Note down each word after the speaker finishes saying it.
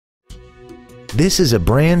This is a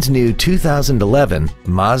brand new 2011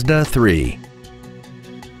 Mazda 3.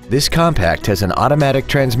 This compact has an automatic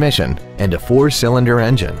transmission and a 4-cylinder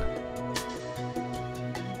engine.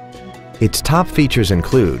 Its top features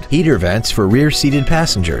include heater vents for rear-seated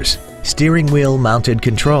passengers, steering wheel mounted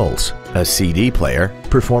controls, a CD player,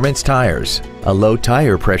 performance tires, a low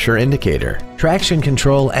tire pressure indicator, traction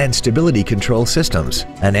control and stability control systems,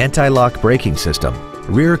 an anti-lock braking system,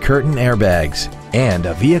 rear curtain airbags, and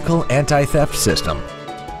a vehicle anti-theft system.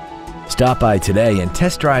 Stop by today and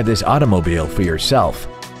test drive this automobile for yourself.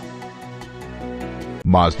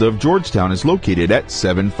 Mazda of Georgetown is located at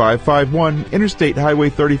 7551 Interstate Highway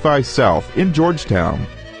 35 South in Georgetown.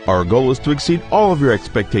 Our goal is to exceed all of your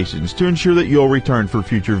expectations to ensure that you'll return for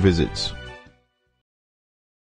future visits.